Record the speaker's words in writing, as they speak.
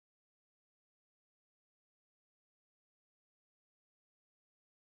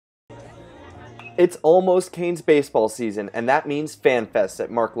It's almost Canes baseball season, and that means Fan Fest at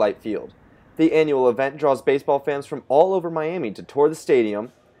Mark Light Field. The annual event draws baseball fans from all over Miami to tour the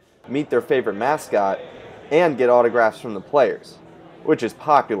stadium, meet their favorite mascot, and get autographs from the players, which is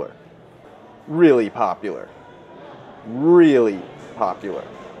popular. Really popular. Really popular.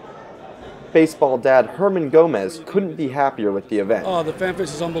 Baseball dad Herman Gomez couldn't be happier with the event. Oh, the Fan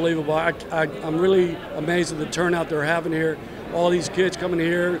Fest is unbelievable. I'm really amazed at the turnout they're having here. All these kids coming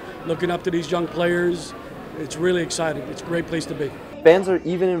here, looking up to these young players. It's really exciting. It's a great place to be. Fans are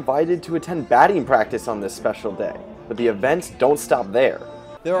even invited to attend batting practice on this special day, but the events don't stop there.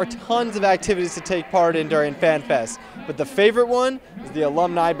 There are tons of activities to take part in during Fan Fest, but the favorite one is the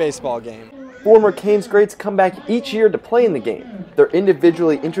alumni baseball game. Former Canes greats come back each year to play in the game. They're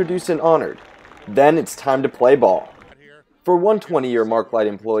individually introduced and honored. Then it's time to play ball. For one 20-year Mark Light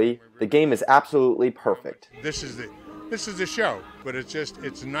employee, the game is absolutely perfect. This is the show, but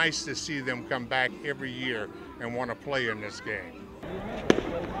it's nice to see them come back every year and want to play in this game.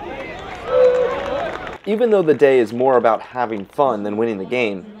 Even though the day is more about having fun than winning the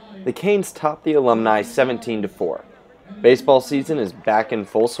game, the Canes topped the alumni 17-4. Baseball season is back in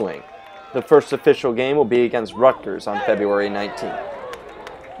full swing. The first official game will be against Rutgers on February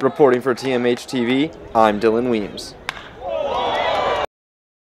 19th. Reporting for TMH TV, I'm Dylan Weems.